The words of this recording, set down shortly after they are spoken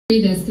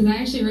Read this because I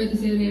actually wrote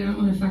this the other day and I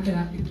don't want to fuck it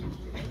up.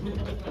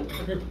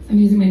 I'm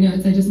using my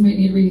notes. I just might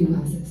need reading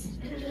glasses.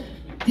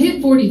 I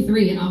hit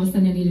 43 and all of a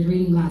sudden I needed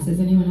reading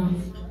glasses. Anyone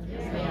else?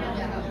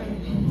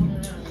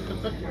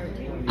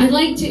 I'd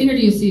like to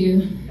introduce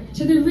you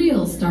to the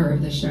real star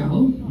of the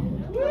show.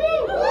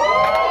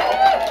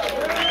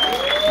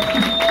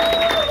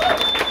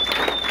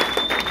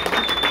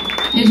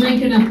 I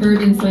drank enough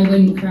bourbon so I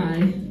wouldn't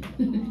cry.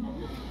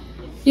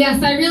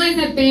 Yes, I realize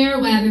that Bear,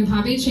 Webb, and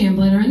Poppy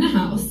Champlin are in the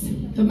house,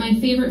 but my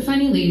favorite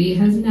funny lady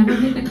has never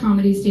hit the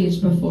comedy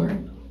stage before.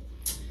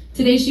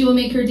 Today she will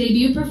make her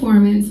debut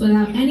performance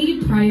without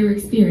any prior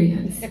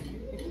experience,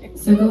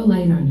 so go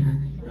light on her.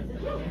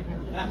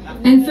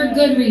 And for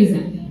good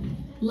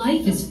reason.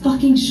 Life is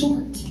fucking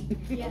short.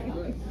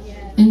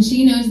 And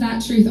she knows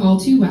that truth all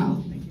too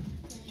well.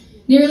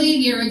 Nearly a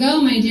year ago,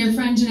 my dear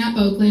friend Jeanette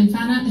Bokland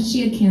found out that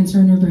she had cancer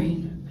in her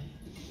brain.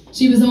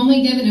 She was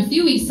only given a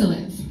few weeks to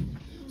live.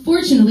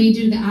 Fortunately,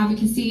 due to the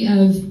advocacy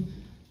of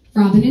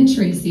Robin and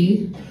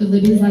Tracy, the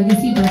Libby's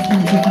Legacy Breast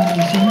Cancer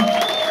Foundation,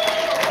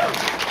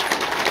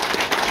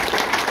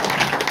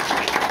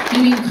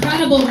 an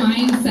incredible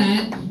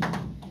mindset,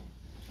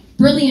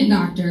 brilliant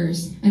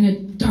doctors, and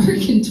a dark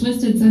and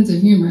twisted sense of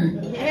humor,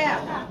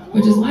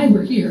 which is why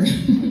we're here,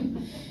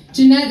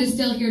 Jeanette is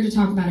still here to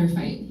talk about her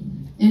fight.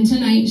 And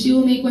tonight, she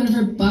will make one of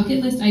her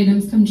bucket list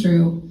items come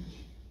true,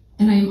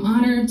 and I am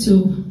honored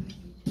to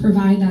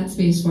provide that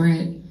space for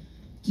it,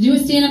 to do a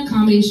stand-up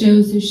comedy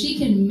show so she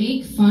can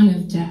make fun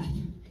of death.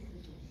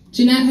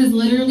 Jeanette has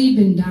literally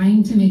been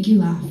dying to make you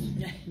laugh.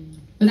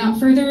 Without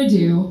further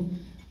ado,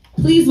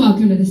 please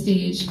welcome to the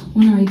stage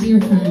one of my dear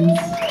friends,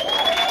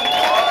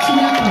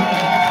 Jeanette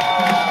Bokland.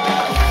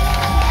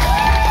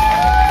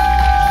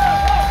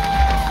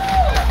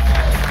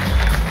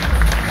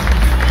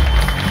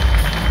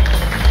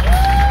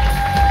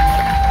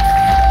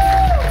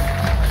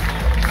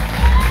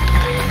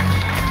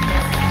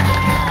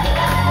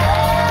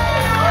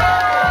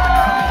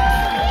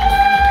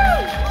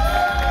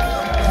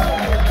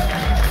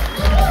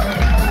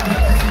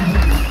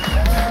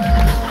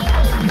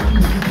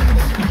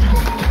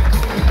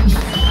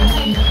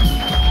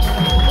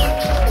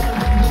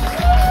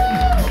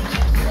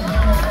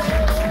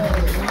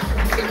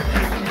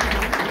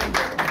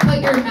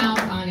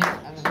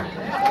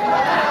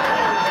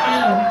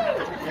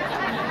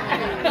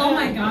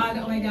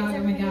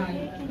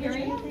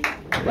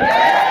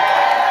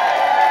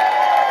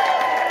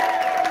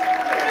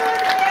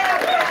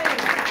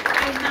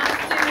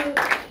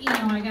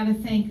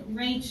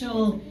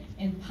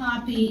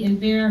 And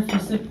Bear for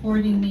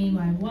supporting me,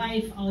 my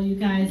wife, all you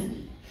guys,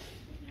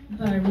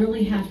 but I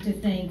really have to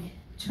thank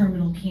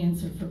terminal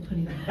cancer for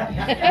putting me here.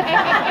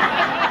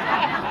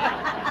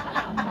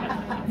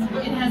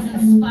 It has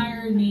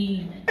inspired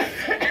me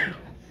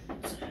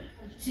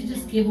to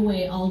just give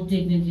away all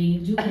dignity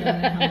and do whatever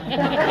the hell I want.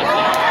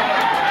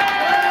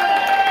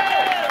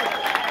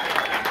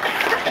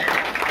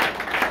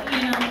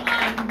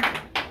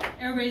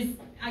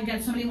 I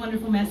got so many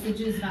wonderful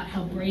messages about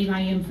how brave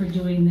I am for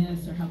doing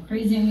this or how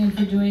crazy I am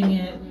for doing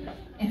it.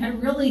 And I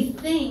really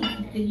think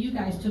that you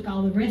guys took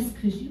all the risks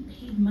because you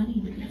paid money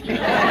to be here.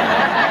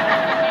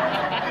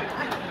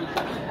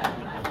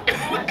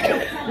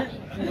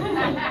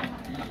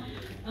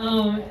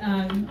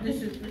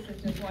 This is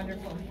just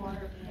wonderful.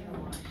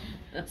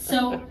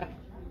 So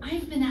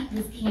I've been at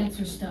this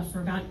cancer stuff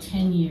for about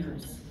 10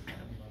 years.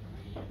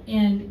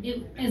 And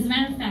as a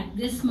matter of fact,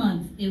 this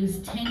month, it was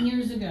 10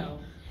 years ago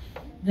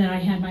that I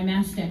had my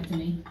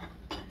mastectomy,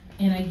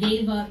 and I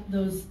gave up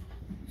those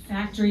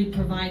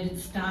factory-provided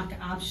stock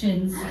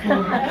options for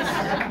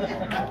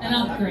an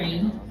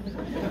upgrade.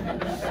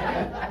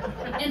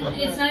 And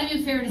it's not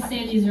even fair to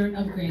say these are an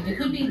upgrade. It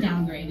could be a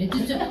downgrade. It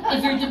just,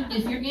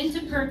 if you're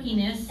into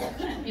perkiness,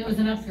 it was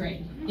an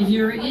upgrade. If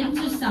you're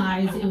into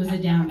size, it was a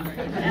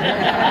downgrade.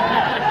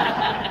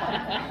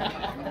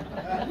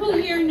 Who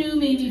here knew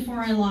me before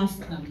I lost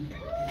them?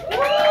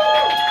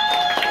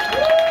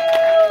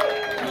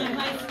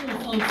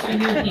 Yes,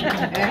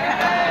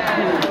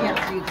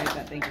 you take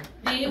that, thank you.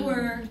 They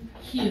were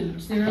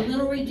huge. They were a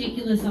little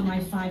ridiculous on my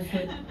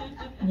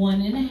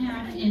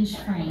 5'1.5"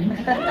 frame.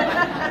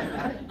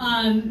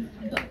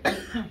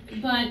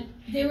 But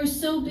they were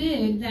so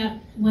big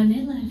that when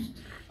they left,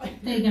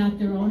 they got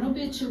their own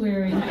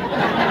obituary and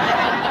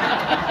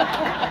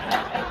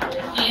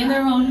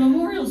their own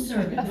memorial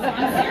service.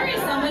 I'm serious,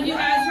 some of you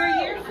guys were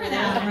here for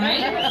that,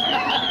 right?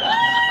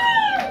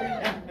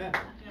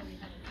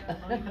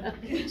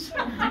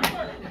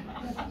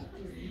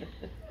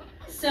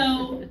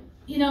 So,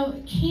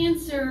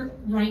 cancer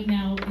right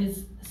now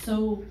is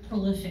so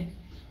prolific.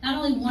 Not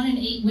only 1 in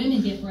 8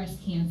 women get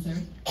breast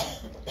cancer,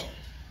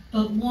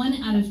 but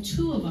 1 out of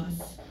 2 of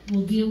us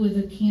will deal with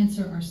a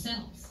cancer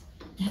ourselves.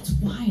 That's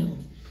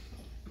wild.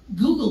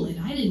 Google it.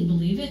 I didn't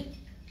believe it,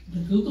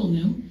 but Google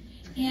knew.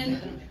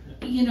 And,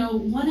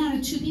 1 out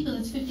of 2 people,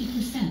 that's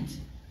 50%.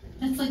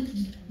 That's like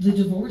the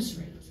divorce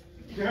rate.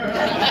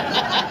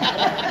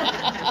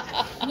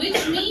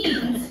 Which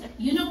means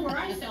you know where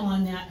I fell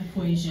on that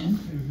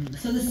equation.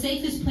 So the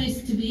safest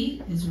place to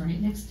be is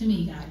right next to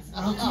me, guys.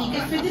 I'll take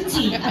it for the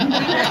team.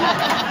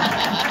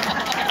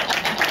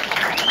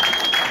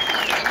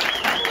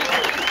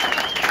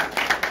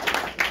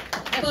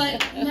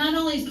 But not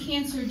only is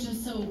cancer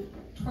just so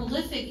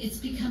prolific, it's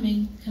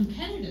becoming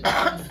competitive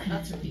with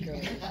cancer people.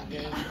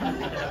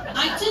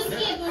 I just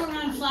can't go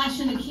around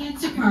flashing a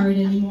cancer card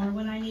anymore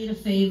when I need a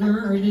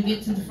favor or to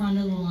get to the front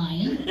of the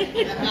line. Because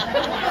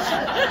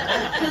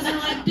they're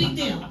like, big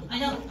deal. I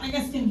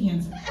got skin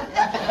cancer.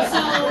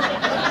 So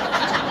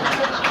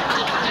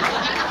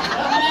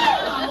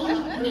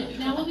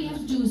now what we have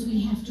to do is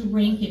we have to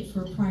rank it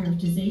for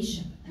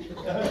prioritization.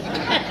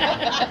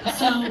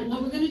 So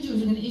what we're going to do is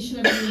we're going to issue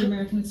everybody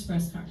American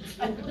Express cards.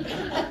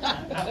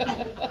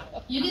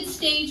 You get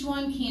stage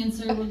 1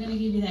 cancer, we're going to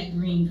give you that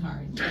green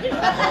card. You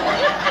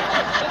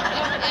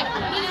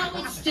know,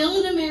 it's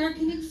still an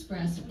American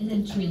Express at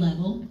entry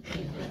level.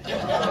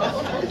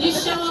 You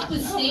show up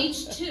with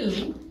stage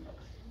 2,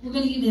 we're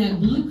going to give you that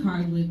blue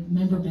card with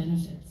member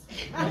benefits.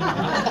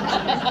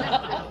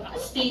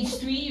 Stage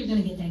 3, you're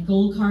going to get that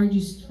gold card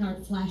you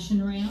start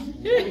flashing around.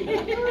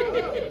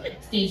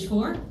 Stage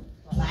 4,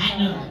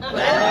 platinum.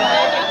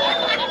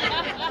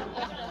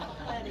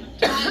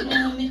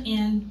 Platinum,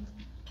 and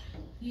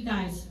you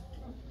guys.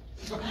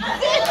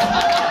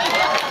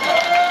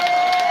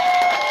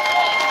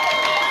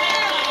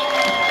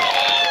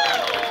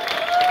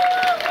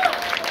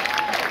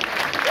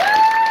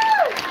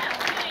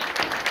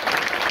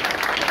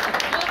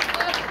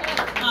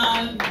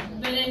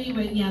 But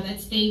anyway, yeah, that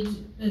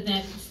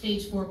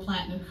stage 4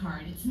 platinum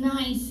card. It's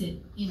nice.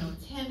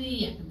 It's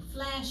heavy. I can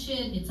flash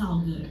it. It's all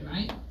good,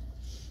 right?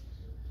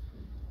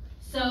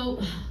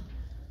 So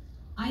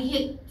I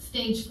hit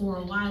stage 4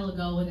 a while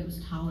ago and it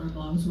was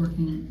tolerable. I was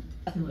working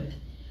through it.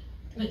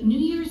 But New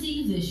Year's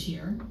Eve this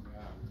year,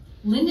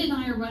 Linda and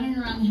I are running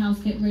around the house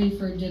getting ready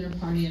for a dinner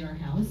party at our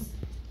house.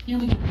 We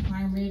got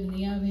prime rib in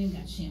the oven,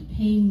 got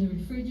champagne in the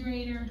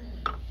refrigerator,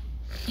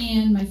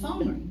 and my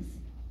phone rings,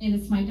 and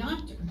it's my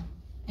doctor.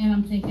 And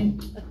I'm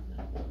thinking,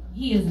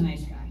 he is a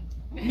nice guy.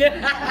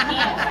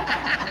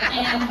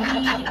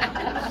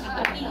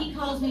 And he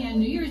calls me on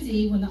New Year's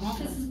Eve when the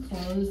office is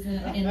closed,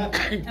 and I'm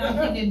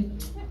thinking,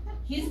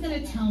 he's going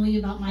to tell me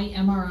about my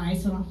MRI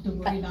so I don't have to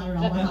worry about it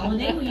all the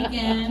holiday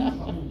weekend.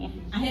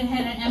 I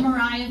had an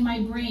MRI of my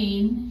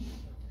brain.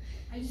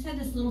 I just had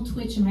this little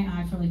twitch in my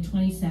eye for like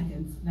 20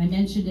 seconds, and I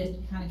mentioned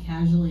it kind of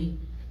casually.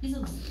 He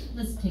said,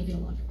 let's take a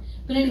look.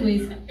 But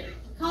anyways,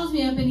 calls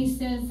me up and he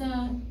says,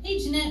 hey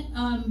Jeanette,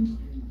 I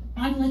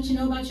want to let you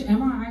know about your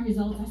MRI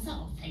results. I said,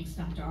 oh, thanks,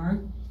 Dr. R.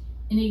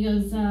 And he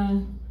goes,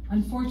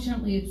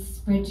 unfortunately, it's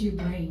spread to your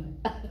brain.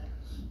 And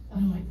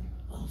I'm like,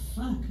 oh,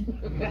 fuck.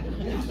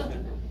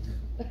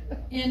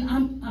 And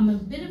I'm a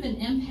bit of an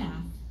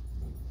empath,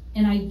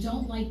 and I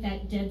don't like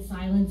that dead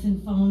silence in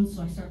phones,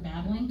 so I start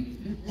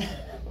babbling.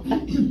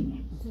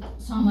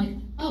 So I'm like,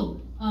 oh,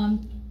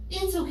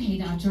 it's okay,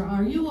 Dr.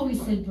 R. You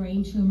always said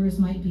brain tumors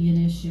might be an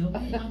issue.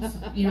 I'm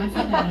sorry, I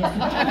feel that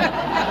is.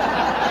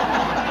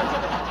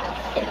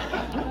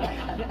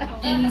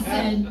 And he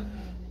said,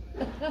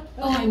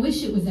 oh, I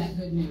wish it was that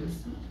good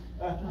news.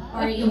 All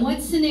right, in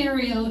what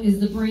scenario is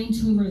the brain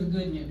tumor the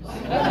good news?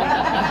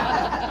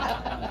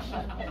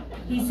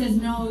 He says,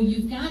 no,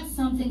 you've got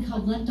something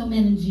called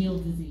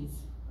leptomeningeal disease.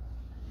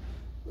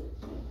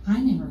 I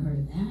never heard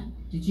of that.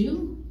 Did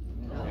you?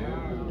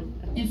 No.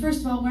 And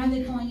first of all, why are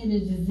they calling it a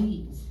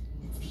disease?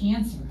 It's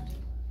cancer.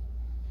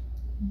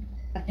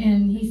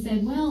 And he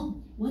said, well,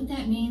 what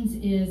that means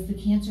is the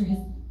cancer has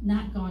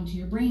not gone to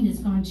your brain, it's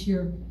gone to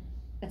your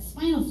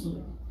spinal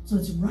fluid. So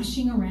it's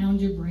rushing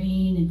around your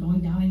brain and going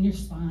down in your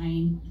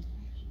spine.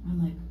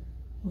 I'm like,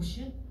 oh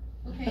shit,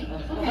 okay.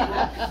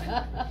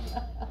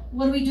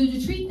 What do we do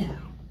to treat that?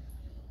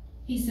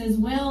 He says,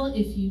 well,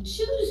 if you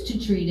choose to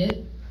treat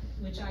it,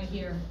 which I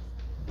hear,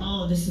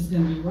 oh, this is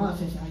gonna be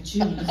rough if I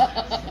choose.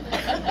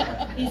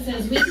 He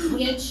says, we can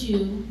get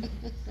you,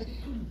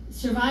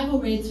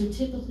 survival rates are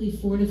typically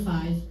 4 to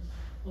 5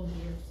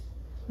 years.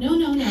 No,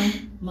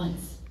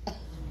 months.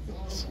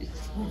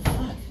 Oh,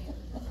 fuck.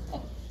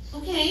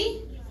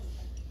 Okay.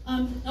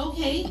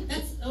 Okay,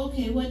 that's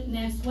okay. What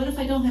next? What if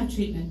I don't have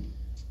treatment?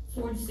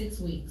 4 to 6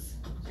 weeks.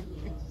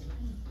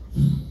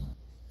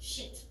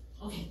 Shit.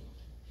 Okay,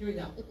 here we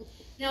go.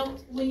 Now,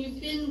 when you've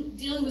been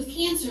dealing with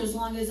cancer as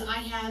long as I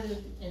have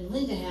and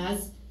Linda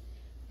has,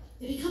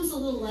 it becomes a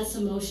little less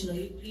emotional.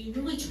 You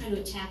really try to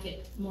attack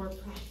it more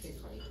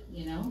practically,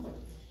 you know?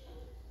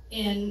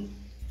 And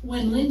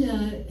when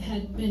Linda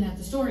had been at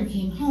the store and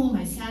came home,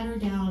 I sat her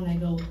down and I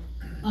go,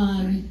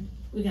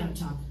 we gotta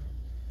talk.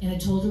 And I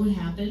told her what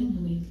happened,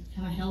 and we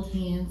kind of held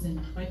hands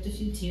and wiped a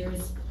few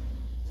tears.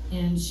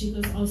 And she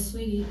goes, oh,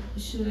 sweetie,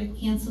 should I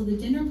cancel the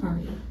dinner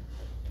party?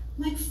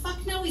 I'm like,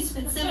 fuck no, we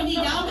spent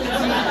 $70.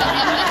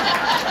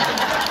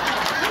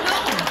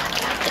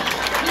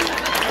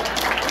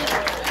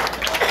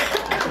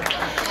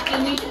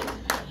 And we did.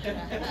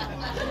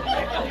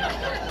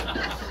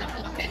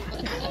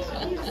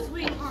 You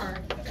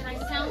sweetheart. Did I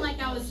sound like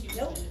I was...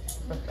 Nope.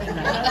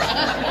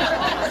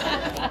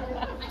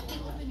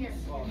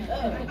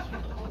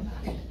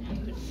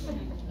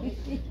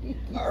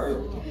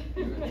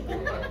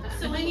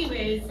 So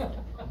anyways,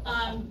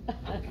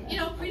 you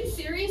know, pretty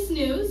serious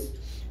news.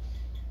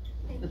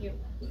 Thank you.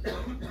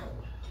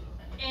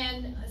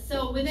 And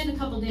so within a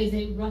couple of days,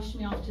 they rushed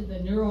me off to the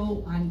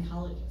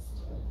neuro-oncologist.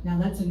 Now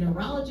that's a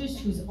neurologist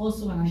who's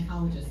also an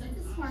oncologist. That's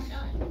a smart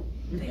guy.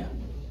 Yeah.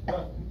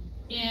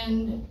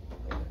 And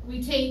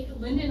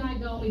Linda and I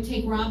go, we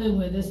take Robin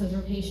with us as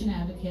our patient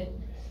advocate.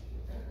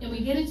 And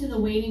we get into the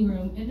waiting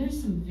room, and there's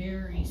some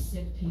very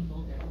sick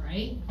people there,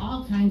 right?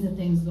 All kinds of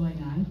things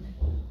going on.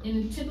 In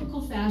a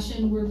typical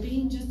fashion, we're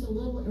being just a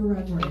little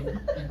irreverent.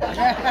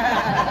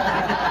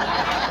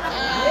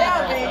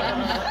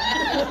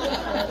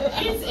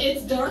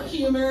 It's dark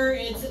humor,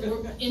 it's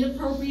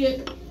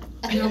inappropriate,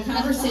 you know,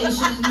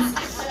 conversations,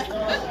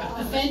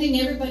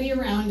 offending everybody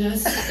around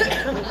us.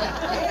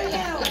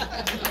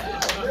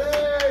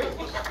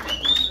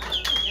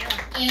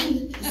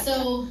 And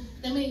so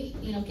then we,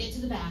 you know, get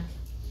to the back.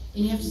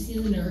 And you have to see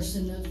the nurse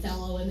and the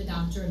fellow and the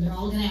doctor, and they're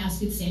all going to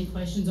ask you the same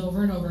questions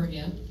over and over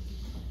again.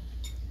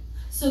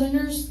 So the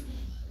nurse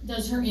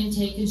does her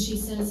intake, and she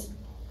says,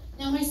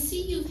 now I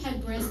see you've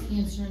had breast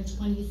cancer in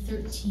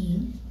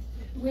 2013.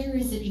 Where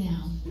is it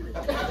now? To which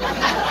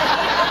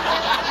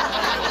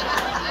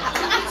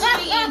I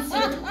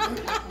answer,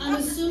 I'm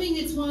assuming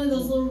it's one of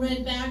those little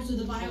red bags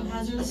with a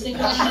biohazard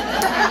sticker on it.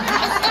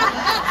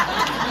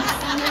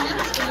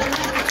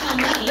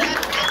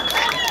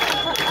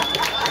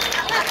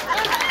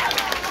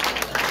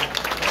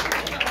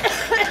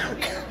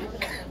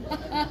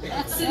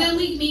 So then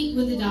we meet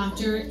with the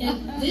doctor,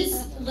 and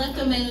this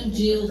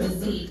leptomeningeal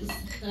disease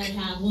that I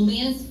have will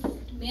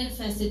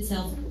manifest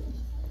itself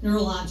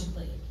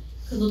neurologically.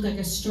 Could look like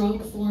a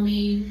stroke for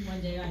me.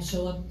 One day I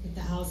show up at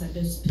the house, I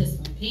just piss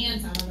my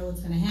pants, I don't know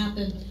what's going to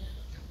happen.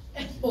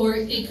 Or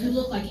it could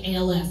look like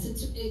ALS.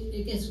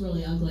 It gets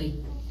really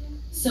ugly.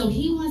 So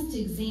he wants to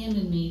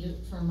examine me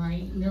for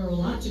my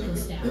neurological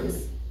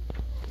status.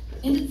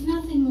 And it's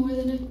nothing more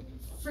than a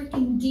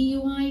freaking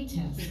DUI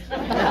test.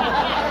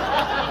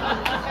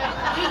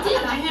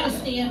 I had to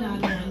stand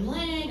on one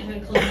leg, I had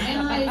to close my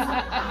eyes, I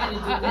had to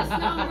do this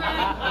number.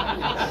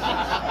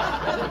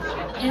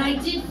 And I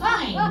did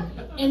fine.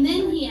 And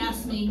then he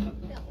asked me,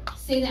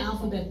 say the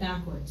alphabet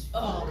backwards.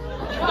 Oh.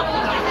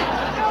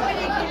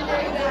 Nobody can do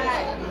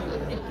that.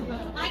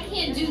 I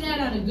can't do that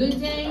on a good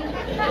day.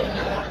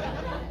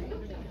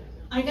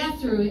 I got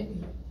through it.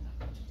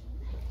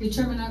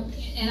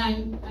 And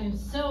I'm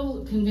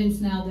so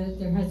convinced now that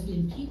there has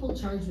been people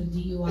charged with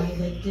DUI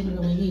that didn't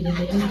really need it.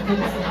 They just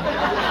couldn't say.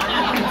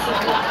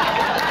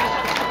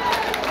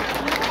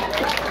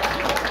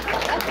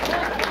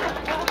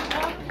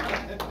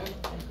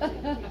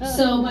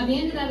 So by the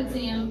end of that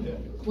exam,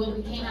 what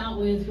we came out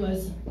with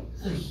was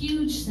a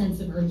huge sense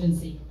of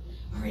urgency.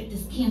 All right,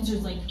 this cancer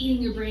is like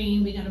eating your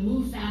brain. We got to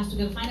move fast. We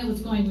got to find out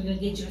what's going. We're going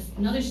to get you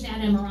another stat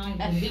MRI. We're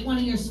going to get one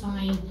of your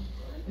spine.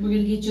 And we're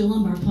going to get you a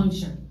lumbar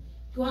puncture.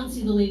 Go out and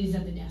see the ladies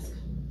at the desk.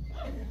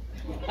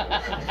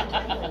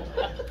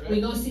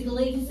 We go see the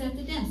ladies at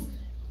the desk.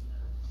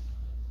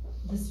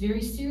 This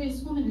very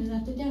serious woman is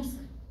at the desk.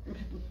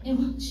 And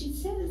what she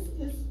says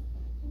is,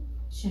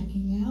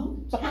 checking out.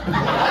 So,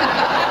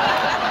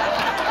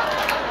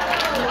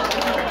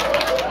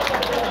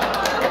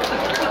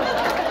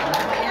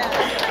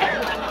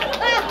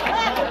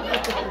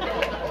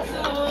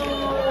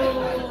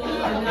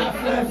 not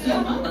for a few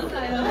months, I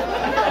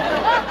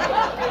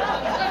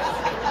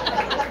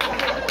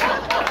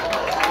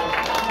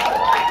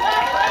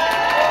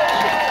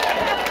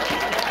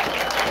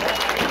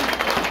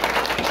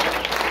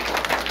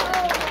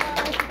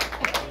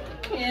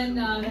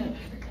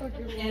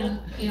and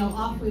you know,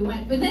 off we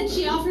went. But then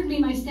she offered me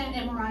my stat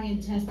MRI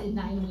and test in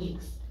 9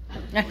 weeks.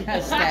 And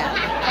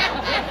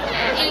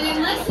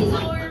unless he's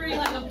ordering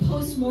like a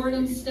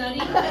post-mortem study,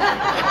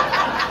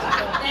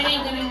 that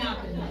ain't gonna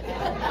happen.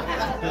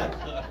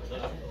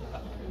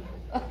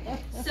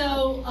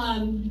 So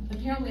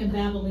apparently I'm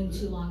babbling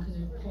too long because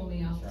they're pulling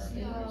me off the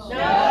stage.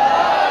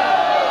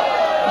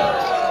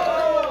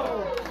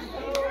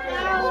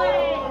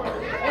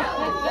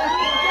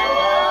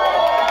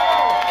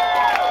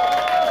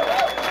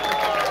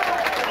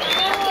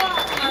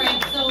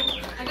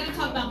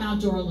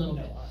 Outdoor a little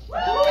bit.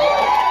 Outdoor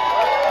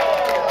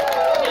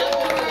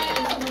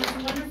is the most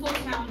wonderful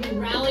town who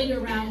rallied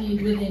around me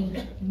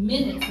within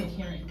minutes of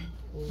hearing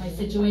my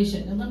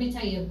situation. And let me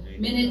tell you,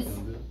 minutes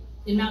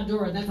in Mount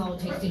Dora, that's all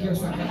it takes to hear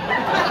something.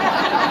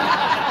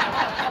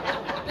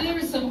 But there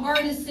were some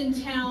artists in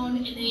town,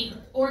 and they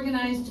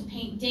organized to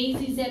paint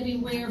daisies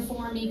everywhere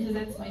for me because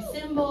that's my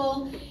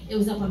symbol. It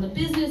was up on the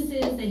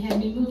businesses. They had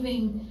me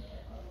moving,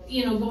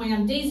 you know, going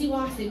on daisy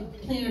walks. They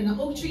planted an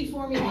oak tree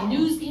for me. The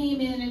news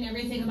came in and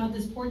everything about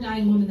this poor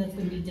dying woman that's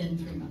going to be dead in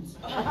 3 months.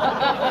 And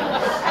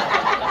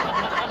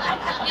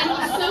it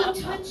was so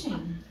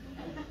touching.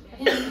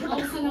 And all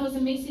of a sudden I was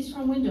in Macy's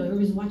front window.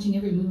 Everybody's watching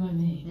every move I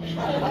made.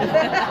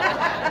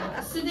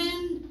 So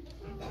then,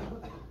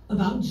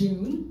 about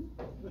June,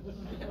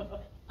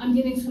 I'm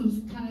getting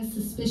some kind of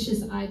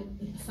suspicious side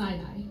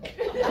eye.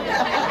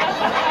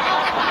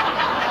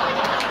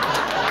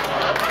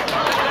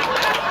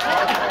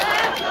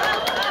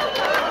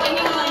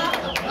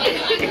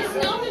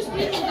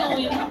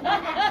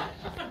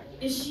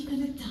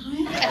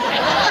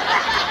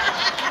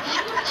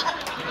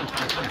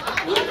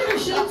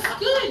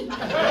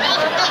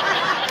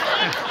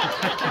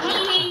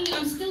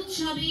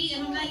 hubby,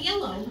 and I'm not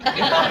yellow.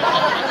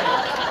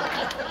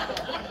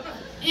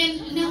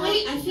 And now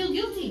I feel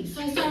guilty,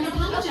 so I started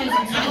apologizing to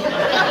him.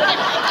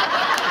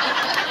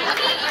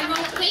 I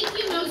wrote thank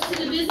you notes to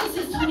the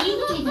businesses to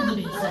communicate with the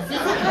businesses. And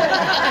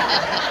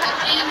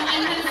I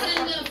had to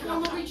send a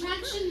formal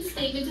retraction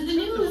statement to the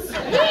news.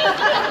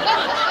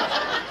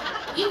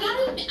 You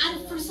gotta admit,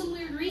 for some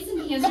weird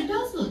reason, cancer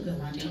does look good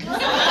on me.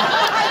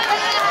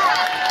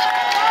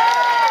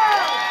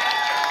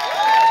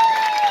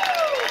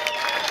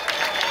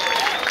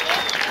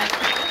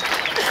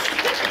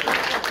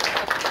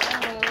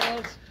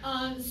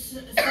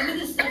 Some of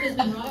this stuff has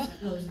been rough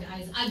for those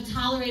guys. I've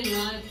tolerated a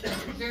lot of it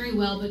very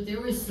well, but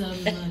there was some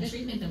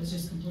treatment that was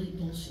just complete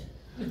bullshit.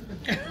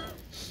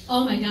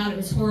 Oh my God, it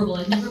was horrible.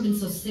 I've never been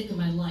so sick in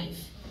my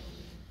life.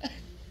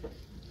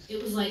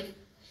 It was like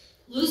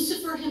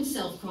Lucifer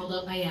himself crawled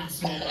up my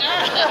asshole.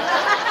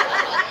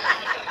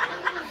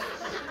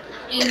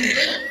 And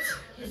baked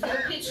his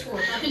little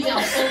pitchfork up and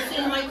down both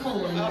in my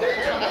colon.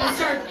 And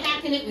started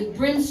packing it with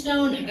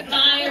brimstone and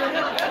fire.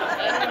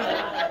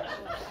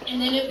 And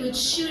then it would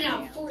shoot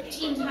out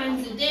 14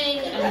 times a day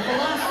at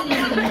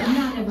velocities that I would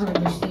not ever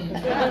understand.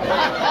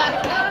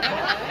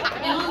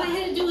 And all I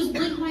had to do was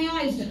blink my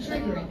eyes to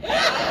trigger it.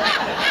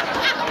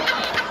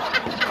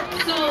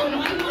 So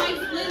my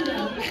wife, Linda,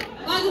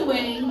 by the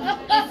way,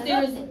 if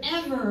there is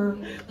ever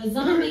a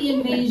zombie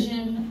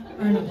invasion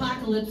or an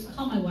apocalypse,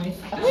 call my wife.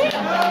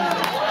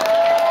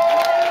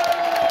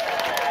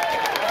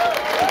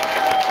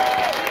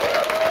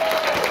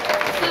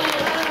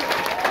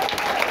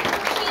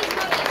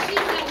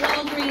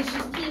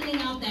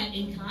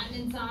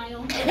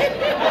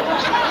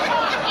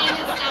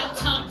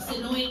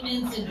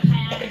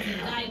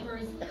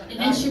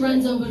 And she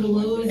runs over to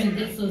Lowe's and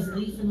gets those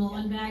leaf and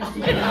lawn bags.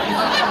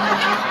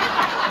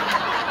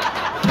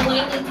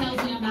 Politely tells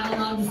me I'm not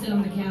allowed to sit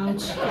on the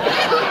couch.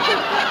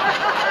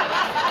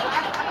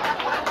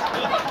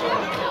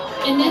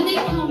 And then they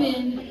come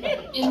in,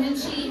 and then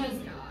she has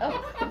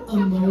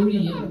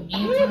Imodium,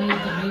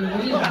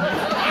 anti-diarrhea.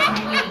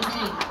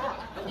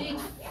 Big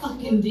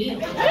fucking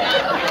deal.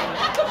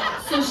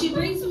 So she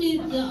brings me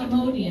the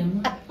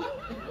Imodium.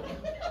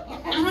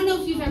 I don't know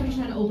if you've ever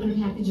tried to open a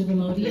package of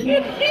Imodium.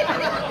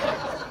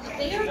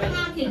 They are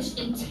packaged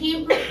in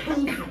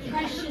tamper-proof,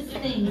 precious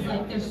things.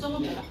 Like they're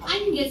so. I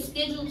can get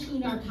Schedule II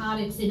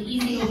narcotics in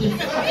easy open.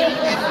 But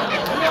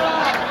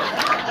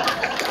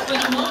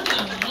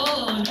Imodium,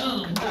 oh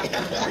no.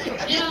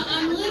 You know,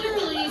 I'm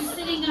literally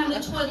sitting on the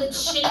toilet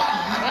shaking,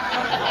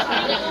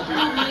 trying to open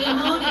up my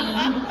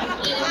Imodium.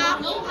 It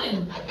won't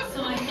open.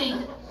 So I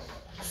think,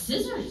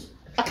 scissors.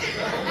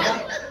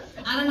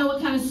 I don't know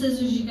what kind of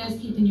scissors you guys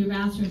keep in your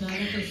bathroom, but I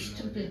got those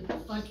stupid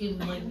fucking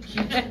like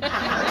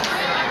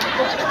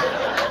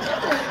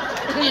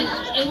and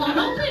it won't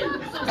open.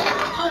 So I'm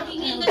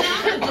poking in the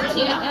back of the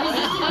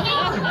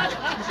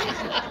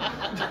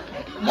tamper-resistant paper.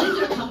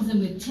 Linda comes in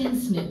with tin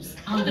snips.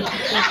 I'll get the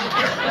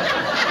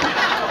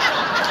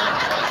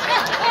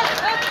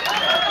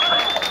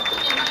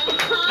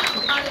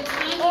And by the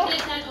time you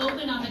get that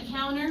open on the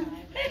counter,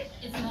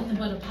 it's nothing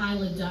but a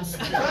pile of dust.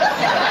 I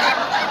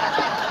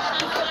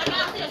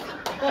got this.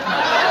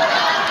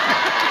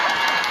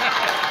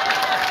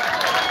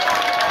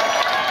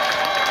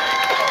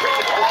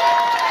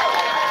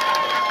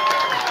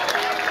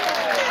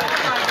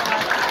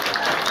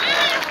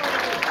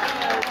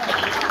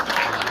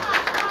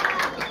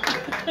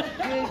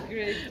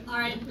 All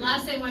right,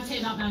 last thing I want to tell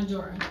you about Mount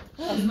Dora.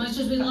 As much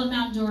as we love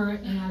Mount Dora,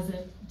 it has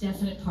a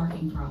definite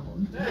parking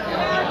problem. So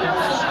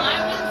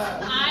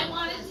I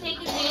want to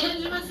take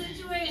advantage of my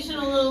situation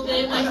a little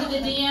bit. Went to the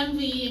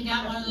DMV and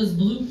got one of those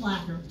blue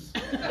placards.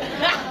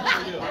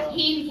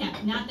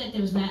 Handicap. Not that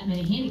there was that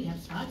many handicap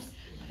spots.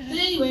 But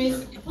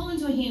anyways, I pull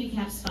into a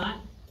handicap spot.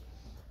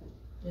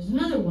 There's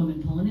another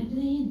woman pulling into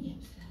the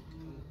handicap spot.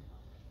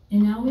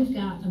 And now we've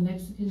got a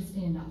Mexican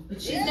standoff.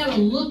 But she's got a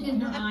look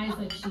in her eyes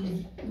like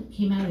she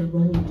came out of the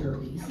roller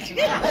derbies.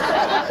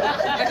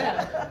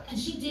 And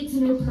she digs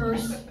in her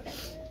purse.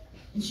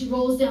 And she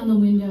rolls down the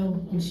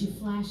window and she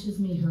flashes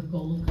me her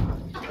gold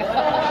card.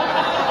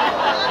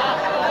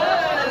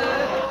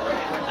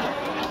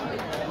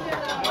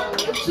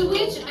 To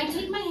which I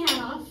take my hat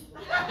off.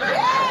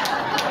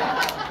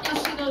 And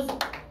she goes,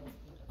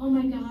 oh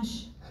my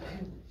gosh,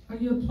 are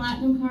you a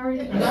platinum card?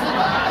 And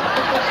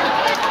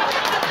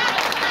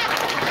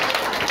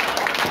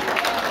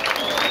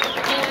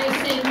I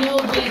said, no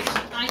bitch,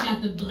 I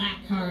got the black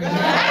card.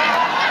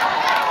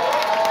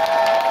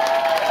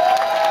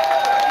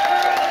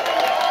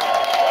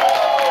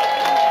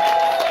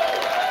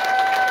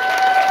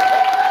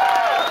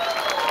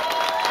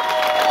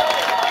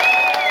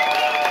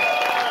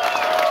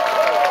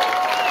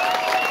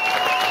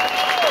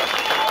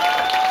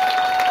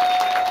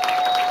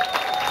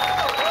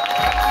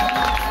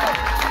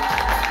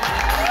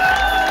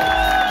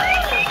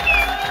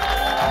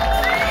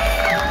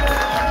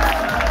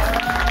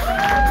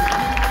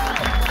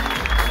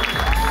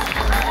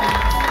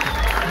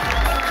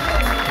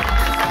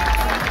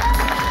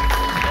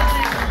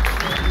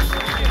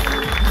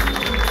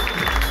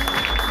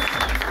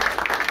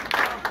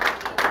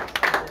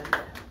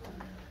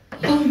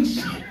 own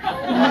shit.